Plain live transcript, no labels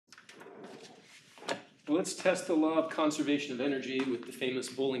let's test the law of conservation of energy with the famous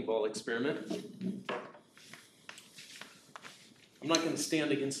bowling ball experiment. I'm not going to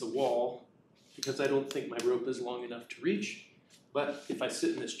stand against the wall because I don't think my rope is long enough to reach, but if I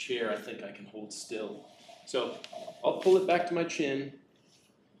sit in this chair, I think I can hold still. So I'll pull it back to my chin,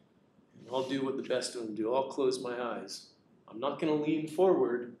 and I'll do what the best of them do. I'll close my eyes. I'm not going to lean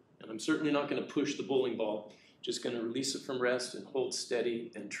forward, and I'm certainly not going to push the bowling ball. Just going to release it from rest and hold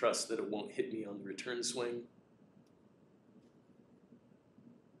steady and trust that it won't hit me on the return swing.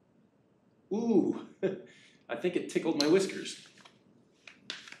 Ooh, I think it tickled my whiskers.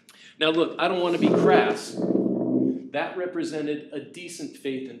 Now look, I don't want to be crass. That represented a decent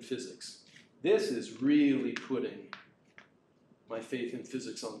faith in physics. This is really putting my faith in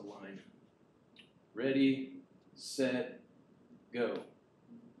physics on the line. Ready, set, go.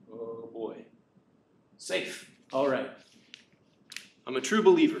 Oh boy. Safe. All right. I'm a true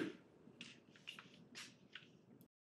believer.